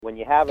when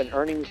you have an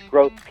earnings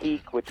growth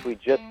peak, which we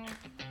just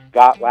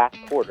got last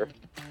quarter,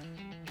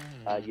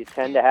 you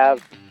tend to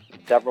have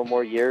several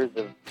more years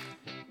of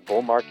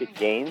bull market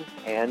gains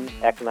and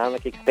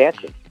economic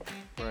expansion.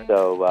 Right.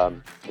 So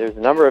there's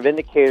a number of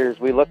indicators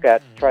we look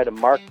at to try to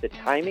mark the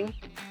timing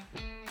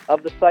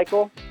of the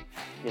cycle.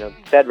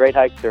 Fed rate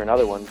hikes are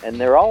another one, and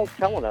they're all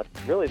telling us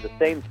really the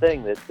same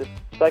thing, that this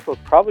cycle's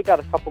probably got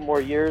a couple more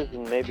years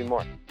and maybe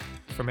more.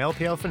 From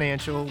LPL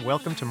Financial,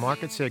 welcome to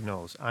Market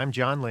Signals. I'm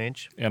John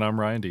Lynch. And I'm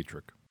Ryan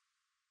Dietrich.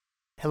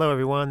 Hello,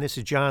 everyone. This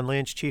is John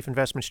Lynch, Chief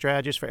Investment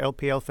Strategist for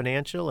LPL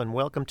Financial, and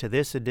welcome to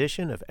this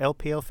edition of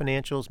LPL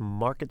Financial's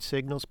Market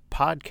Signals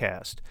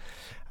podcast.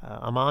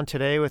 I'm on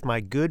today with my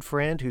good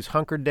friend who's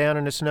hunkered down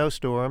in a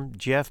snowstorm,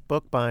 Jeff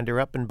Bookbinder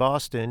up in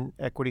Boston,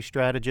 equity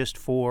strategist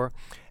for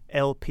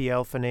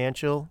LPL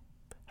Financial.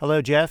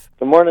 Hello, Jeff.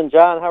 Good morning,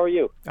 John. How are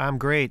you? I'm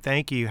great,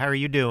 thank you. How are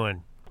you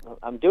doing?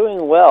 I'm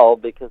doing well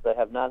because I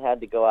have not had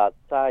to go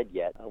outside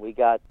yet. We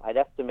got, I'd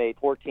estimate,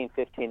 14,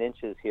 15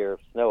 inches here of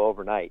snow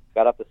overnight.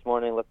 Got up this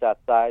morning, looked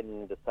outside,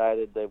 and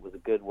decided that it was a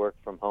good work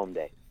from home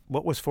day.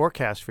 What was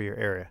forecast for your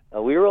area?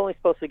 We were only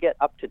supposed to get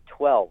up to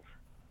 12.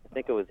 I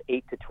think it was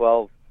 8 to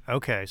 12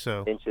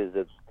 inches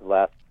of the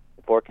last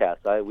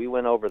forecast. We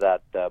went over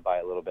that by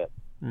a little bit.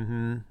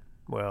 Mm-hmm.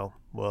 Well,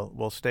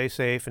 we'll stay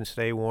safe and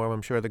stay warm.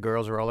 I'm sure the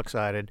girls are all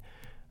excited.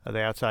 Are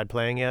they outside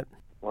playing yet?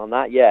 Well,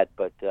 not yet,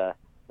 but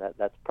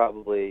that's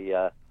probably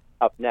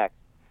up next.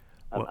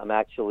 I'm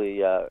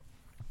actually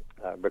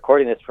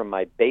recording this from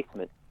my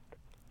basement,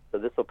 so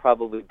this will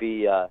probably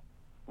be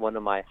one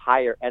of my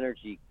higher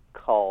energy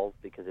calls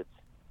because it's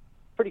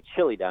pretty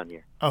chilly down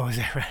here. Oh, is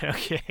that right?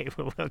 Okay,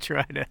 well, we'll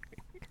try to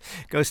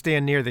go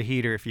stand near the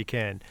heater if you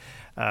can.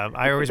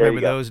 I always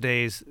remember those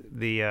days,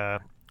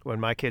 when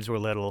my kids were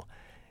little.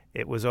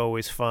 It was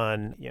always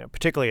fun,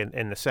 particularly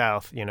in the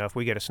South. If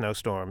we get a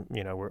snowstorm,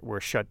 we're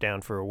shut down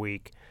for a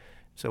week.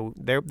 So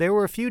there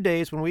were a few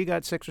days when we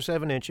got 6 or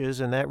 7 inches,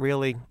 and that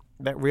really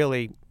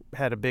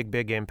had a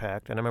big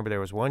impact. And I remember there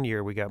was one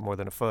year we got more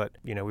than a foot.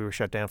 We were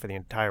shut down for the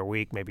entire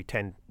week, maybe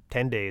 10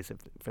 days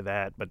for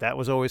that. But that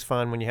was always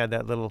fun when you had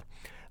that little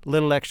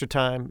extra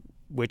time,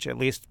 which at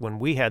least when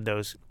we had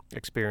those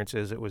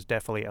experiences, it was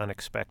definitely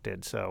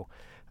unexpected. So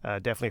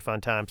definitely a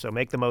fun time. So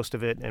make the most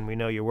of it, and we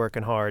know you're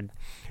working hard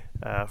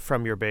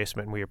from your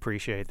basement, and we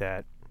appreciate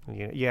that.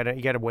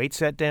 You got a weight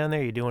set down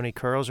there? You do any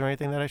curls or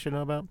anything that I should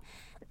know about?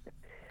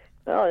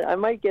 Well, I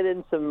might get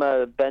in some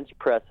bench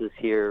presses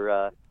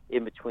here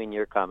in between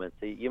your comments.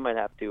 So you might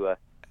have to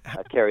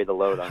carry the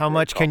load on. How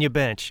much can you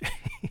bench?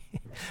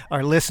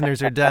 Our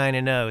listeners are dying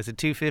to know. Is it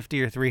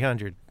 250 or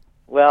 300?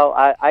 Well,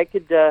 I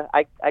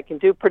can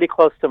do pretty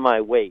close to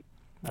my weight,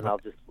 and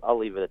I'll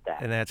leave it at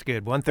that. And that's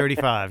good.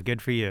 135.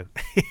 Good for you.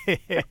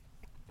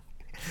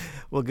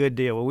 Well, good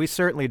deal. Well, we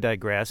certainly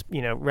digress.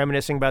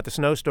 Reminiscing about the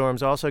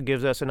snowstorms also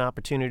gives us an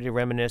opportunity to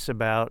reminisce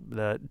about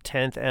the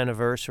 10th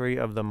anniversary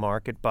of the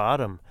market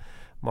bottom,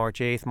 March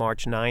 8th,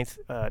 March 9th,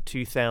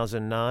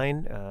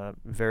 2009.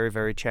 Very,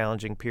 very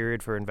challenging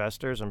period for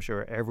investors. I'm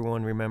sure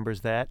everyone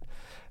remembers that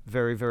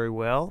very, very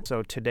well.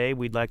 So today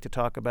we'd like to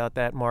talk about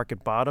that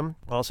market bottom,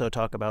 also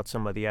talk about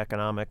some of the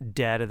economic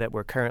data that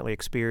we're currently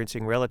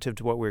experiencing relative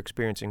to what we were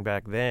experiencing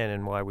back then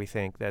and why we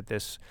think that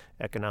this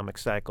economic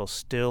cycle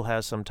still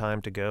has some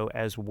time to go,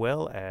 as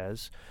well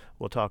as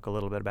we'll talk a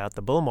little bit about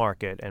the bull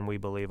market, and we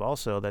believe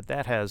also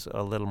that has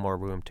a little more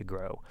room to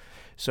grow.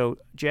 So,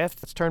 Jeff,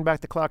 let's turn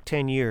back the clock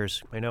 10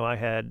 years. I know I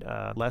had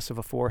less of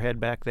a forehead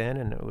back then,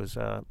 and it was,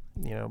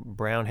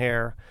 brown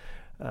hair.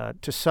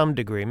 To some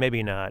degree,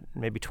 maybe not.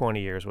 Maybe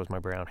 20 years was my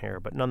brown hair,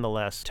 but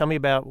nonetheless, tell me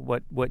about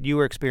what you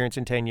were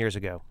experiencing 10 years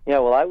ago. Yeah,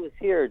 well, I was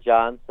here,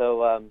 John.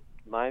 So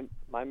my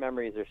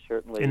memories are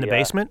certainly in the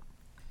basement.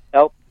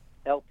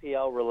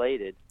 LPL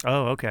related.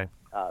 Oh, okay.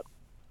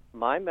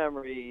 My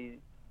memory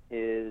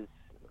is,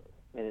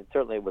 and it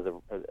certainly was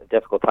a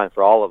difficult time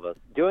for all of us.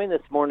 Doing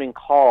this morning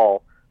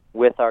call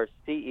with our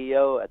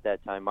CEO at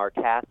that time, Mark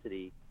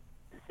Cassidy,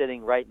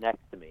 sitting right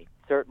next to me.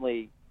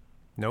 Certainly,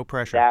 no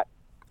pressure.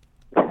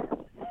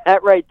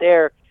 That right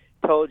there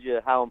told you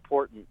how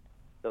important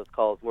those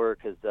calls were,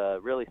 because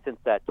really since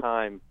that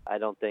time, I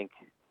don't think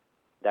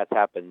that's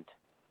happened,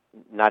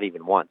 not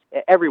even once.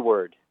 Every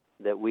word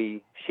that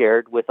we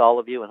shared with all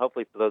of you, and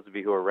hopefully for those of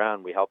you who are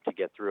around, we helped to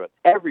get through it.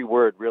 Every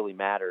word really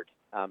mattered.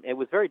 It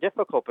was very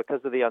difficult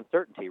because of the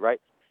uncertainty, right?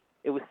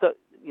 It was so,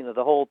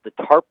 the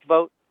TARP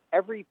vote,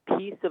 every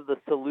piece of the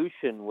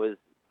solution was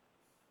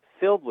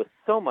filled with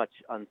so much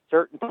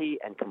uncertainty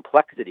and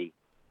complexity.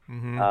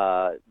 Mm-hmm.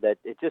 That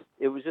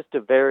it was just a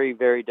very,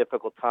 very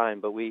difficult time,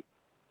 but we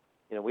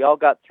all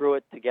got through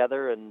it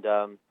together, and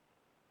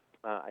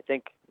I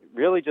think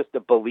really just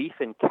a belief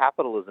in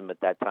capitalism at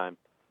that time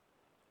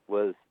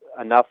was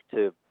enough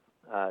to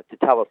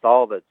tell us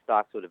all that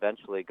stocks would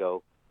eventually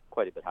go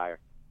quite a bit higher.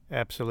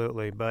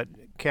 Absolutely, but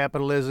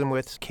capitalism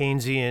with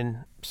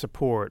Keynesian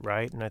support,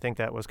 right? And I think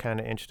that was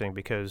kind of interesting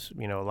because,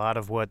 a lot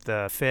of what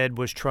the Fed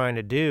was trying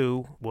to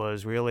do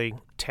was really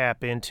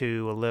tap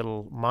into a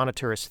little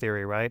monetarist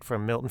theory, right,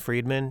 from Milton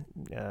Friedman,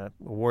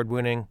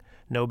 award-winning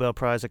Nobel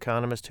Prize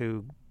economist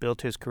who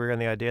built his career on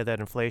the idea that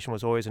inflation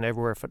was always and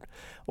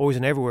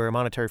everywhere a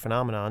monetary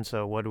phenomenon.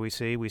 So what do we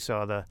see? We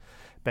saw the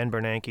Ben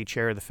Bernanke,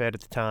 chair of the Fed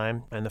at the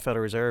time, and the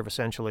Federal Reserve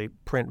essentially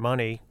print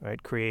money,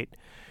 right?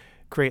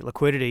 Create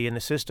liquidity in the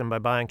system by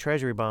buying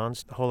treasury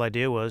bonds. The whole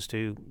idea was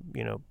to,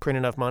 print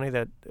enough money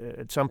that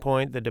at some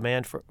point the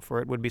demand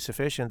for it would be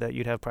sufficient that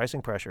you'd have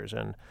pricing pressures,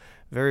 and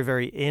very,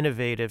 very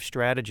innovative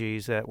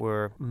strategies that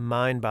were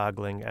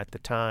mind-boggling at the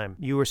time.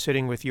 You were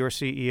sitting with your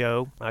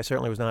CEO. I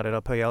certainly was not at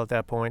LPL at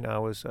that point. I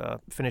was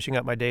finishing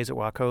up my days at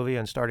Wachovia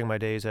and starting my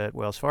days at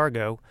Wells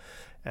Fargo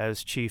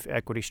as chief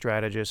equity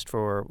strategist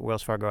for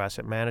Wells Fargo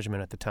Asset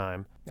Management at the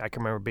time. I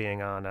can remember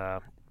being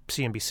on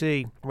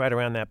CNBC right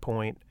around that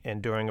point,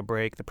 and during a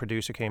break, the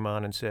producer came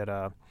on and said,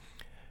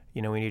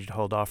 we need you to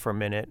hold off for a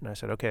minute. And I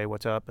said, okay,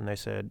 what's up? And they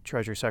said,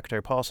 Treasury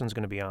Secretary Paulson's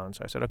going to be on.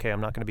 So I said, okay,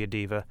 I'm not going to be a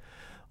diva.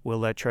 We'll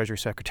let Treasury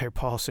Secretary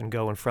Paulson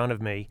go in front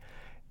of me.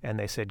 And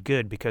they said,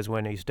 good, because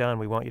when he's done,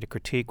 we want you to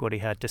critique what he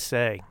had to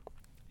say.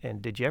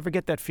 And did you ever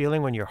get that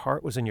feeling when your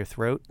heart was in your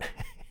throat?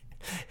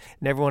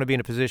 Never want to be in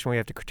a position where you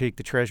have to critique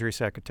the Treasury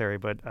Secretary,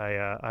 but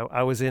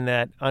I was in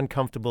that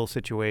uncomfortable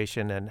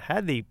situation and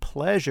had the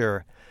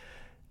pleasure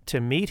to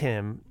meet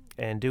him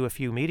and do a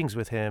few meetings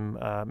with him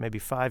maybe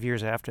 5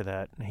 years after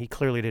that. He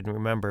clearly didn't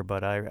remember,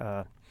 but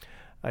I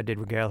did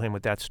regale him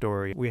with that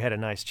story. We had a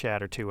nice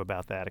chat or two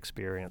about that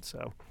experience,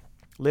 so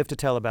live to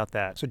tell about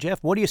that. So,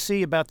 Jeff, what do you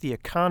see about the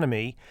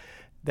economy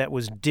that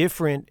was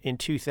different in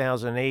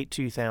 2008,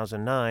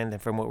 2009 than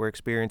from what we're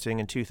experiencing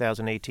in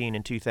 2018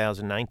 and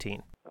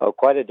 2019? Oh,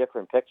 quite a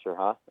different picture,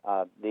 huh?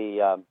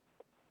 The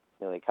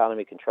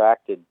economy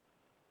contracted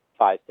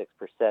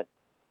 5-6%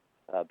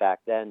 back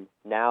then.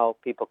 Now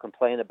people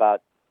complain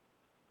about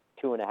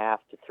 2.5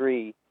 to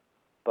 3,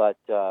 but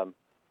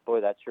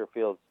boy, that sure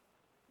feels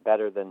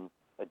better than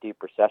a deep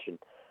recession.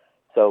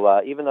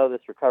 So even though this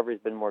recovery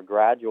has been more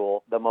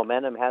gradual, the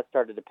momentum has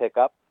started to pick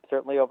up,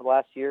 certainly over the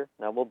last year.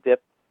 Now we'll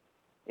dip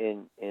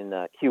in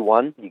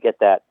Q1. You get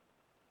that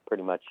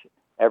pretty much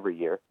every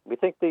year. We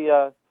think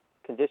the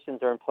conditions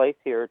are in place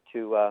here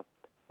to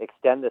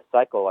extend this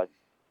cycle.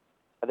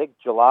 I think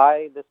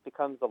July, this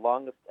becomes the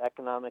longest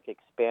economic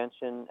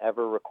expansion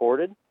ever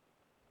recorded.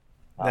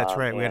 That's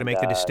right. We had to make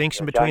the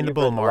distinction between the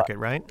bull market,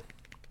 right?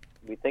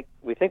 We think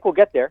we'll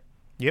get there.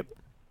 Yep.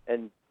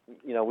 And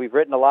we've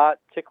written a lot,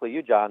 particularly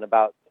you, John,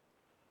 about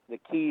the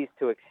keys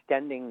to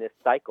extending this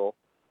cycle.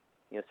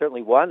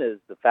 Certainly one is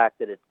the fact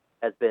that it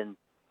has been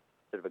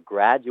sort of a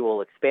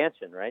gradual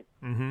expansion, right?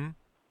 Mm-hmm.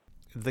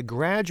 The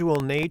gradual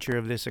nature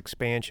of this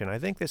expansion, I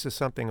think this is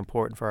something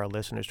important for our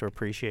listeners to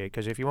appreciate,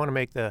 because if you want to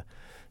make the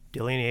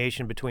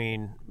delineation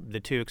between the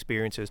two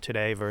experiences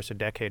today versus a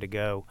decade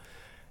ago,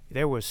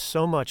 there was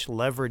so much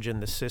leverage in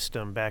the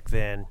system back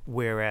then,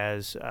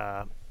 whereas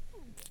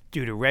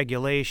due to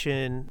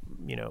regulation,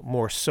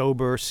 more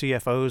sober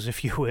CFOs,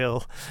 if you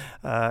will,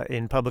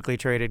 in publicly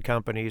traded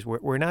companies,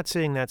 we're not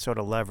seeing that sort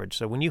of leverage.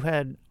 So when you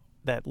had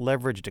that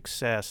leveraged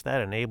excess,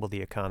 that enabled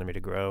the economy to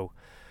grow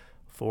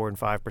 4 and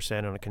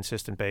 5% on a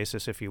consistent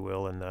basis, if you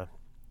will, in the,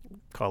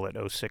 call it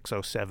 06,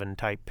 07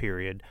 type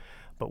period.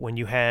 But when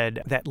you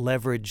had that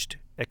leveraged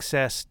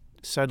excess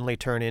suddenly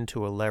turn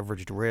into a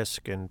leveraged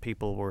risk, and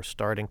people were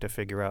starting to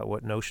figure out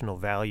what notional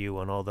value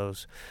on all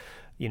those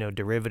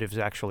derivatives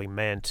actually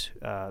meant,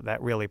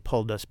 that really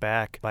pulled us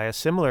back by a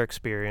similar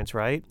experience,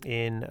 right,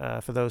 in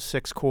for those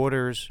 6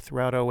 quarters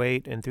throughout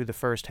 08 and through the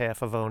first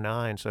half of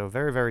 09. So a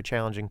very, very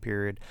challenging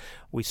period.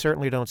 We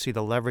certainly don't see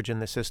the leverage in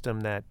the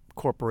system that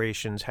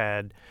corporations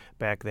had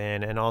back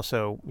then. And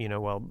also,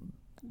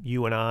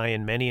 you and I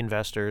and many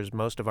investors,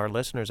 most of our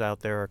listeners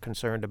out there, are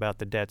concerned about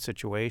the debt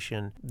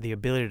situation, the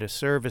ability to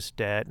service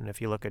debt. And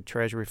if you look at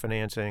Treasury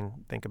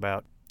financing, think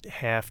about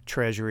half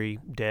Treasury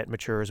debt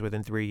matures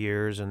within 3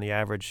 years, and the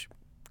average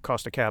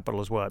cost of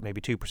capital is what,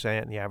 maybe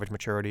 2%, and the average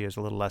maturity is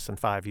a little less than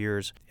 5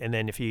 years. And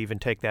then if you even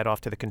take that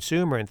off to the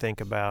consumer and think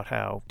about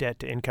how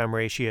debt-to-income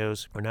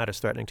ratios are not as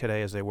threatening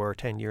today as they were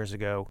 10 years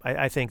ago,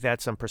 I think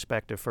that's some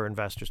perspective for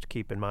investors to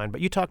keep in mind.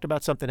 But you talked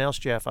about something else,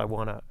 Jeff, I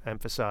want to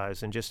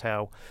emphasize, and just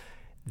how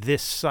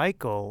this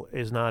cycle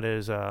is not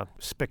as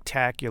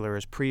spectacular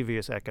as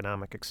previous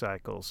economic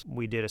cycles.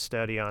 We did a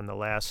study on the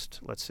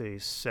last,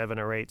 7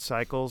 or 8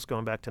 cycles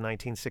going back to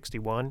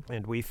 1961,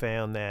 and we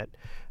found that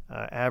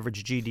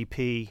average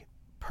GDP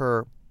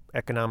per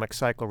economic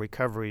cycle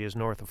recovery is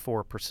north of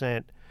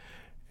 4%,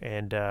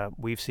 and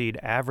we've seen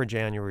average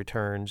annual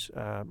returns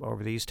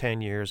over these 10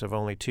 years of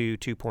only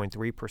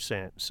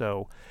 2.3%.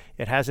 So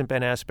it hasn't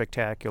been as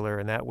spectacular,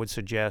 and that would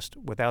suggest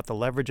without the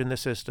leverage in the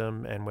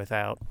system and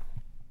without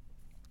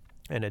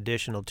an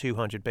additional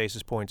 200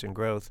 basis points in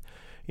growth,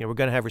 we're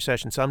going to have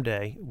recession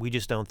someday. We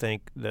just don't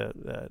think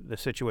the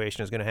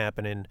situation is going to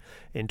happen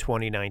in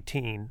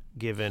 2019,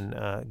 given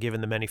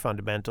the many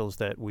fundamentals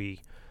that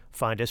we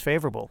find as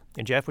favorable.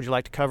 And Jeff, would you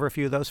like to cover a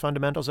few of those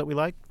fundamentals that we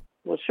like?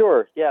 Well,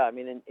 sure. Yeah, I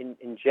mean,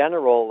 in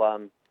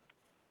general,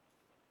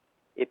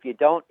 if you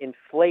don't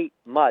inflate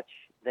much,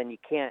 then you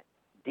can't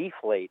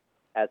deflate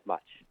as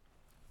much,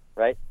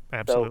 right?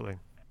 Absolutely. So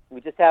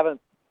we just haven't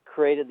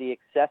created the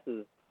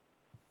excesses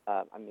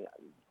I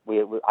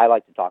mean, I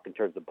like to talk in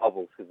terms of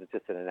bubbles because it's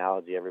just an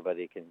analogy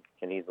everybody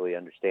can easily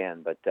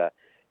understand. But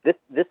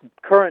this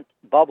current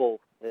bubble,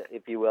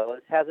 if you will,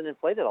 it hasn't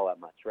inflated all that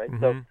much, right?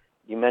 Mm-hmm. So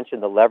you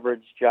mentioned the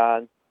leverage,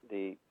 John.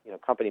 The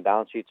company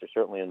balance sheets are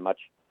certainly in much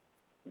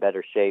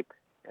better shape.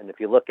 And if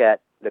you look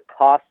at the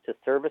cost to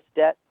service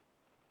debt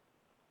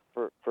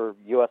for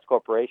U.S.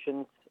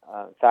 corporations,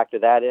 factor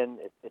that in,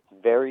 it's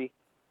very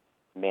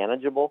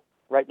manageable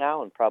right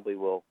now and probably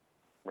will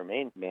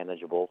remain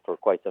manageable for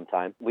quite some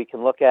time. We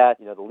can look at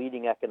the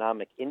leading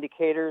economic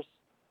indicators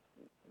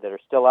that are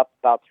still up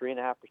about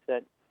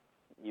 3.5%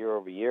 year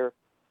over year,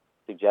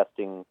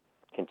 suggesting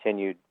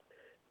continued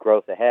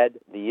growth ahead.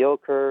 The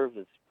yield curve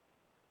is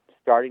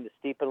starting to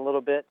steepen a little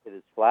bit. It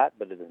is flat,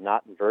 but it is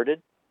not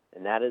inverted,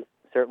 and that is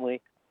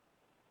certainly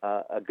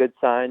a good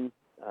sign,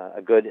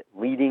 a good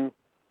leading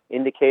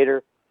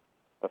indicator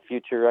of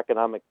future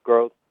economic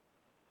growth.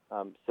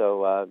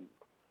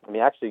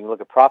 Actually, you can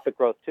look at profit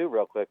growth too,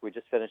 real quick. We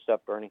just finished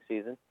up earnings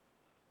season.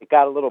 It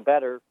got a little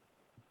better.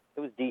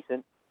 It was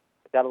decent.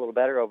 It got a little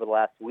better over the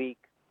last week.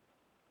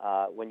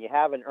 When you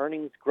have an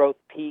earnings growth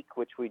peak,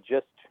 which we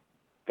just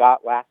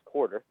got last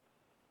quarter,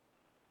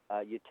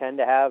 you tend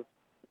to have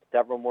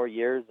several more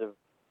years of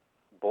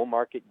bull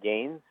market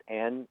gains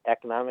and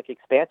economic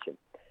expansion.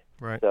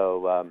 Right.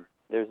 So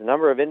there's a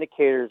number of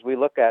indicators we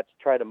look at to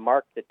try to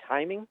mark the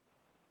timing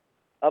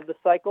of the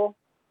cycle.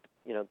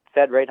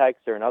 Fed rate hikes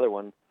are another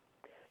one.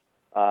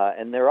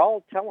 And they're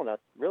all telling us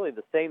really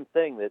the same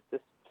thing, that this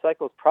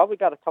cycle's probably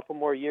got a couple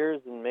more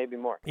years and maybe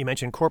more. You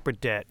mentioned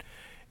corporate debt,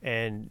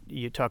 and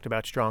you talked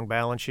about strong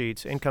balance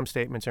sheets. Income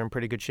statements are in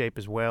pretty good shape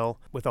as well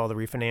with all the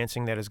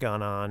refinancing that has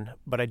gone on.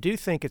 But I do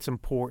think it's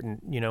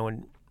important,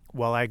 and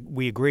while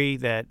we agree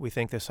that we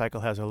think this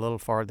cycle has a little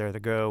farther to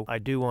go, I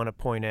do want to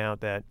point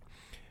out that,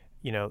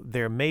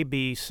 there may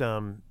be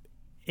some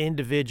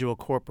individual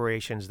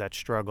corporations that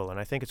struggle, and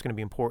I think it's going to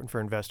be important for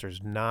investors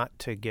not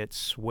to get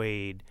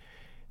swayed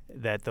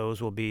that those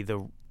will be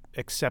the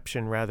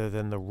exception rather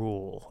than the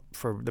rule.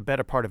 For the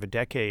better part of a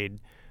decade,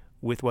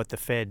 with what the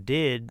Fed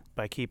did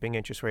by keeping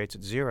interest rates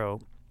at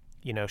zero,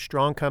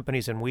 strong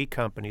companies and weak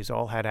companies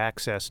all had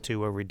access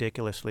to a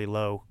ridiculously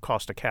low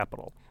cost of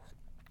capital,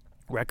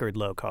 record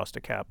low cost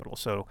of capital.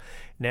 So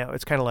now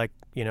it's kind of like,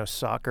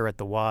 soccer at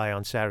the Y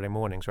on Saturday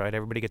mornings, right?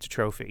 Everybody gets a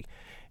trophy.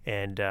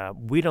 And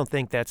we don't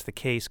think that's the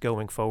case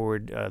going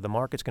forward. The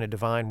market's going to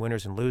define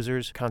winners and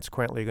losers.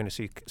 Consequently, you're going to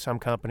see some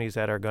companies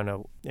that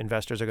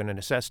investors are going to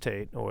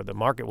necessitate, or the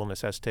market will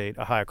necessitate,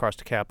 a higher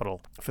cost of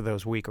capital for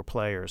those weaker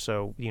players.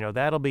 So,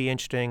 that'll be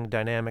interesting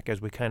dynamic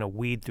as we kind of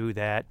weed through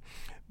that.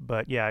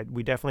 But yeah,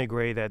 we definitely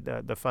agree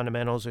that the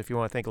fundamentals, if you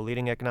want to think of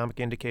leading economic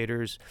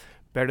indicators,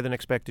 better than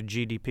expected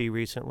GDP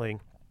recently,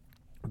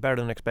 better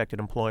than expected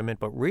employment,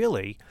 but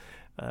really,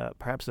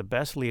 perhaps the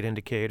best lead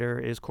indicator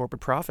is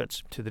corporate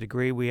profits. To the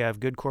degree we have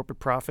good corporate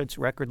profits,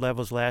 record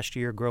levels last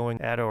year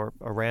growing at or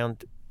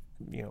around,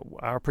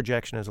 our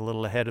projection is a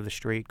little ahead of the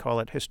street, call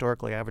it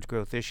historically average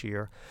growth this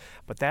year.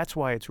 But that's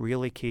why it's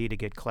really key to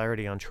get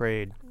clarity on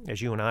trade.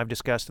 As you and I have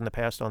discussed in the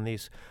past on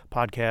these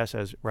podcasts,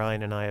 as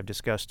Ryan and I have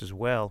discussed as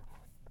well,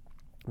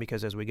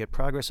 because as we get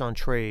progress on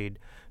trade,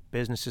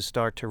 businesses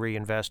start to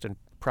reinvest in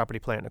property,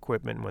 plant, and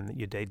equipment. When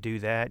they do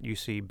that, you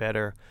see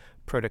better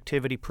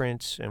productivity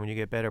prints, and when you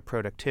get better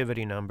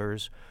productivity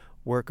numbers,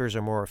 workers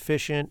are more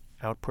efficient,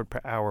 output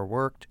per hour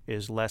worked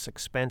is less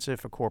expensive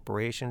for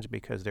corporations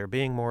because they're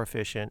being more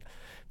efficient,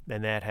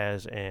 and that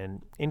has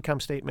an income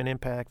statement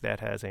impact,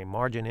 that has a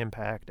margin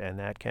impact, and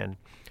that can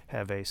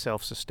have a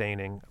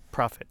self-sustaining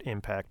profit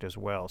impact as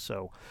well.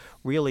 So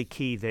really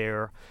key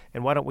there.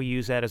 And why don't we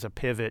use that as a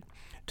pivot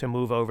to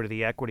move over to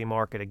the equity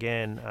market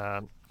again?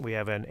 We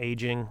have an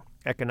aging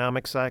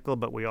economic cycle,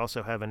 but we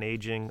also have an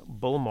aging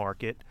bull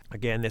market.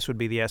 Again, this would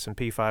be the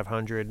S&P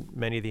 500.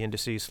 Many of the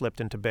indices slipped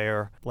into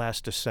bear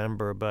last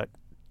December, but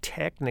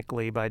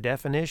technically, by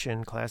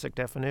definition, classic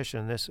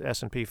definition, this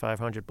S&P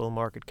 500 bull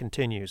market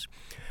continues.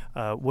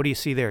 What do you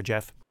see there,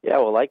 Jeff? Yeah,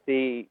 well, like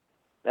the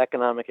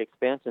economic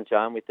expansion,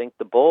 John, we think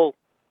the bull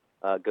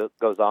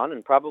goes on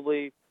and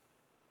probably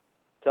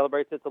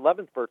celebrates its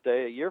 11th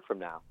birthday a year from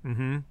now.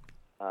 Mm-hmm.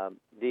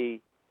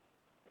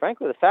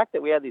 Frankly, the fact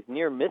that we had these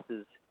near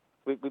misses,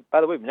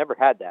 by the way, we've never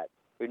had that.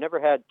 We've never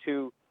had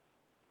two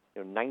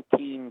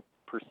 19%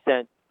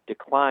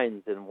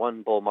 declines in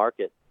one bull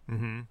market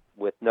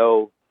with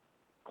no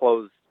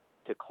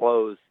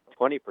close-to-close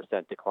 20%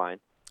 decline.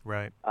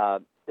 Right.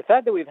 The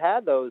fact that we've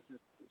had those is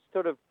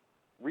sort of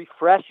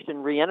refreshed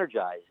and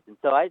re-energized. And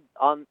so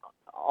on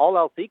all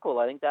else equal,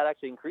 I think that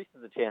actually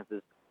increases the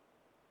chances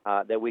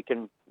that we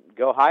can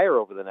go higher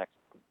over the next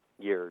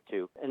year or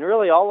two. And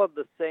really all of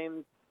the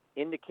same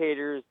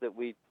indicators that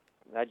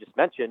I just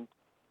mentioned,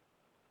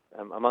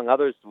 among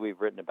others we've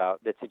written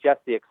about, that suggest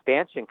the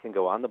expansion can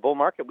go on. The bull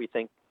market, we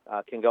think,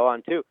 can go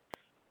on too.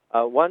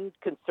 One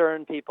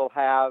concern people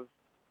have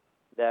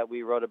that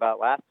we wrote about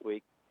last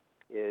week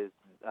is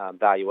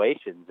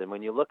valuations. And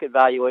when you look at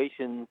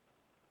valuations,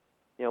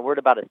 we're at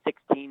about a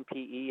 16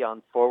 PE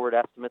on forward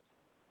estimates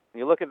When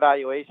you look at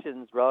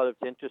valuations relative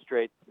to interest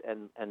rates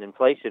and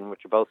inflation,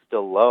 which are both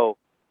still low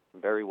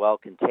and very well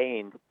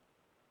contained,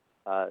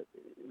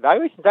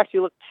 valuations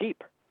actually look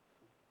cheap.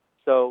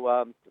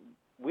 So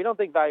we don't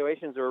think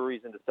valuations are a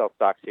reason to sell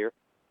stocks here.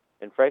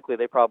 And frankly,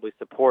 they probably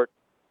support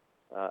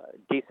a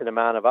decent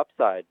amount of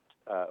upside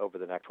over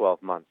the next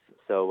 12 months.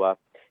 So,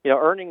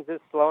 earnings is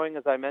slowing,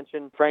 as I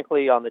mentioned.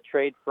 Frankly, on the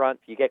trade front,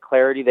 you get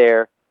clarity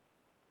there,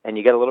 and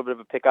you get a little bit of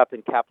a pickup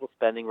in capital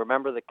spending.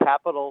 Remember, the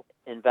capital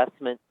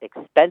investment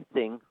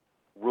expensing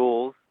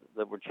rules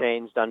that were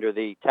changed under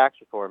the tax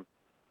reform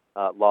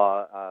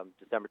law,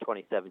 December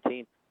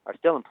 2017, are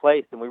still in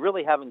place, and we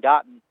really haven't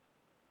gotten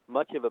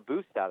much of a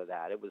boost out of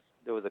that.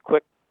 There was a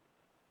quick,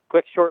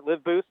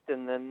 short-lived boost,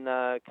 and then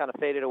kind of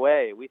faded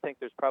away. We think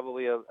there's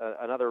probably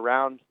another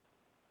round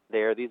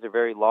there. These are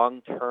very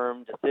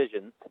long-term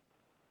decisions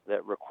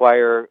that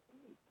require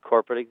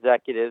corporate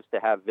executives to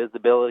have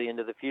visibility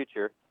into the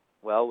future.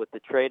 Well, with the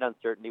trade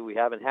uncertainty, we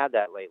haven't had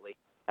that lately.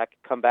 That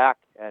could come back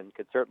and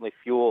could certainly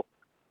fuel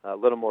a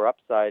little more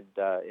upside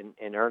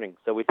in earnings.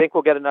 So we think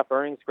we'll get enough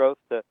earnings growth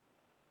to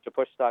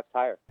push stocks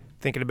higher.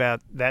 Thinking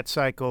about that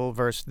cycle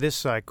versus this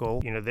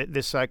cycle,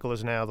 this cycle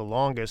is now the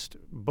longest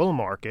bull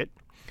market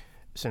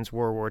since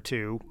World War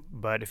II.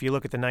 But if you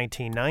look at the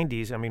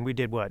 1990s, we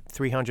did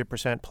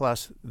 300%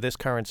 plus this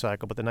current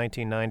cycle, but the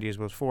 1990s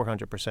was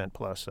 400%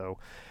 plus. So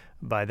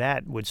by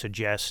that would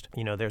suggest,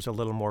 there's a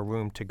little more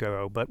room to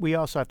go. But we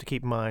also have to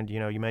keep in mind,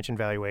 you mentioned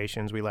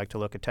valuations. We like to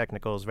look at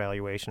technicals,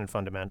 valuation, and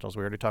fundamentals.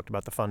 We already talked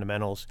about the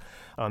fundamentals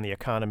on the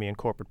economy and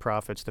corporate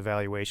profits. The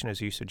valuation,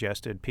 as you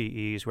suggested,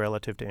 PEs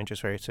relative to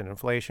interest rates and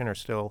inflation are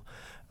still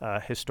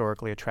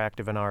historically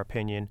attractive in our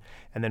opinion.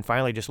 And then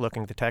finally, just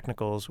looking at the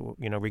technicals,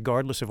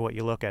 regardless of what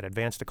you look at,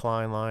 advanced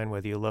decline line,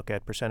 whether you look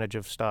at percentage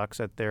of stocks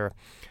at their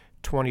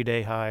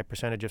 20-day high,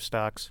 percentage of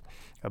stocks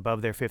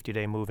above their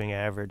 50-day moving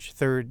average,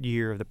 third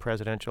year of the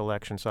presidential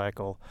election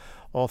cycle,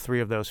 all three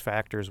of those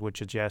factors would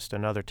suggest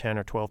another 10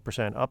 or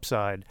 12%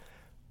 upside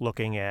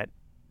looking at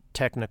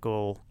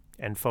technical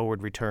and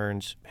forward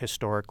returns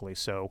historically.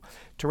 So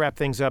to wrap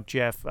things up,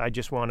 Jeff, I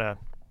just want to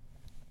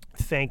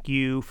thank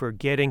you for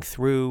getting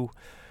through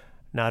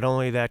not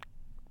only that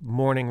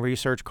morning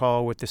research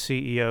call with the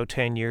CEO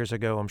 10 years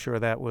ago. I'm sure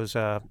that was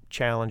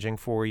challenging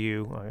for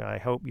you. I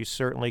hope you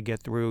certainly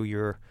get through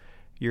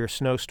your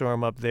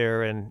snowstorm up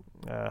there, and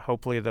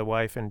hopefully the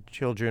wife and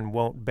children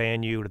won't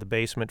ban you to the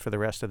basement for the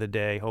rest of the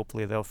day.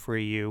 Hopefully they'll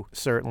free you.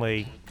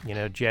 Certainly,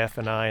 Jeff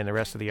and I and the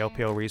rest of the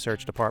LPL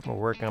research department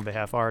are working on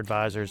behalf of our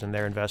advisors and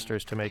their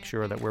investors to make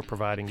sure that we're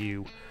providing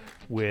you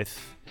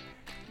with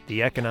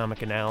the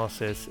economic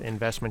analysis,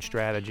 investment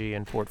strategy,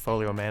 and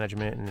portfolio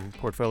management and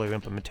portfolio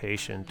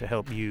implementation to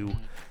help you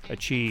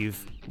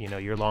achieve,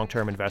 your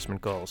long-term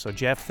investment goals. So,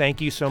 Jeff,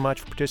 thank you so much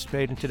for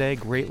participating today.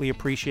 Greatly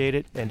appreciate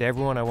it. And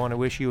everyone, I want to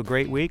wish you a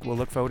great week. We'll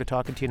look forward to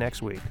talking to you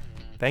next week.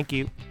 Thank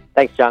you.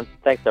 Thanks, John.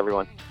 Thanks,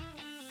 everyone.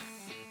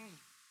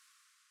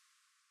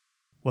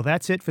 Well,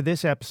 that's it for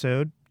this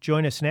episode.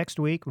 Join us next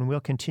week when we'll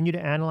continue to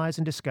analyze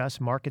and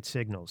discuss market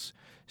signals.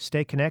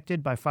 Stay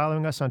connected by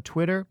following us on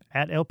Twitter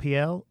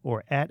 @LPL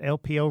or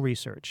 @LPL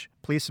Research.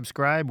 Please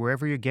subscribe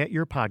wherever you get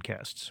your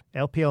podcasts.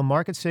 LPL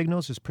Market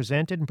Signals is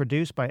presented and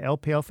produced by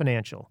LPL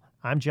Financial.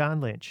 I'm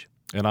John Lynch.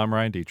 And I'm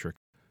Ryan Dietrich.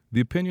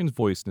 The opinions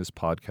voiced in this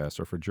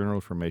podcast are for general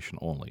information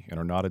only and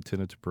are not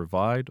intended to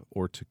provide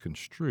or to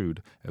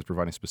construed as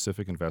providing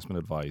specific investment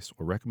advice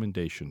or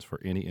recommendations for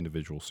any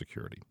individual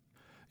security.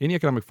 Any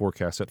economic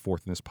forecast set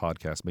forth in this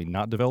podcast may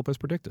not develop as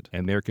predicted,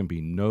 and there can be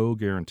no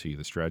guarantee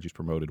the strategies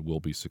promoted will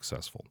be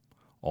successful.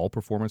 All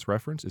performance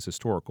reference is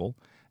historical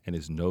and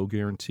is no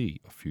guarantee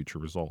of future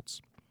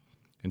results.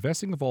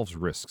 Investing involves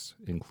risks,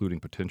 including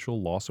potential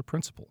loss of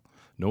principal.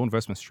 No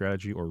investment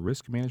strategy or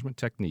risk management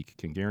technique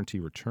can guarantee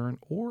return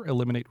or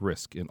eliminate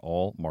risk in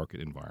all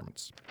market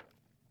environments.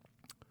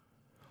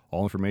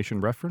 All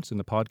information referenced in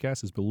the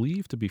podcast is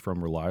believed to be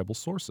from reliable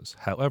sources.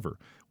 However,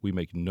 we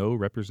make no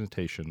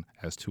representation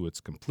as to its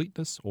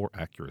completeness or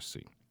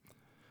accuracy.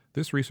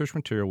 This research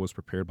material was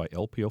prepared by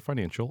LPL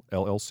Financial,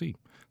 LLC,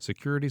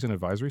 securities and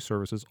advisory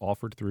services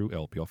offered through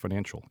LPL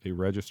Financial, a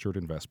registered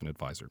investment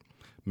advisor,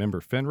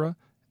 member FINRA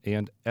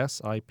and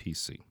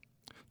SIPC.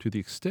 To the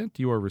extent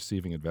you are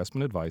receiving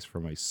investment advice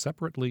from a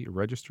separately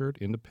registered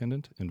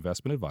independent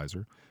investment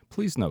advisor,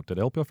 please note that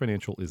LPL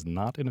Financial is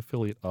not an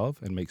affiliate of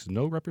and makes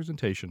no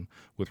representation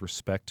with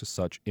respect to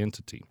such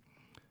entity.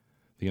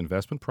 The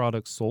investment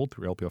products sold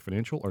through LPL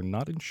Financial are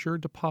not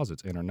insured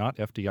deposits and are not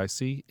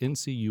FDIC,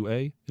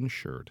 NCUA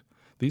insured.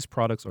 These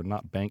products are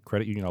not bank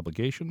credit union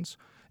obligations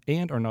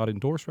and are not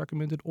endorsed,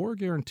 recommended, or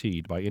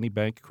guaranteed by any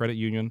bank, credit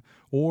union,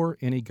 or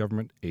any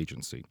government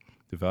agency.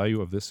 The value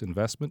of this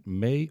investment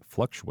may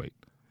fluctuate.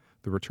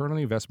 The return on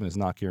the investment is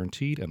not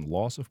guaranteed and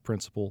loss of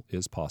principal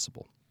is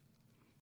possible.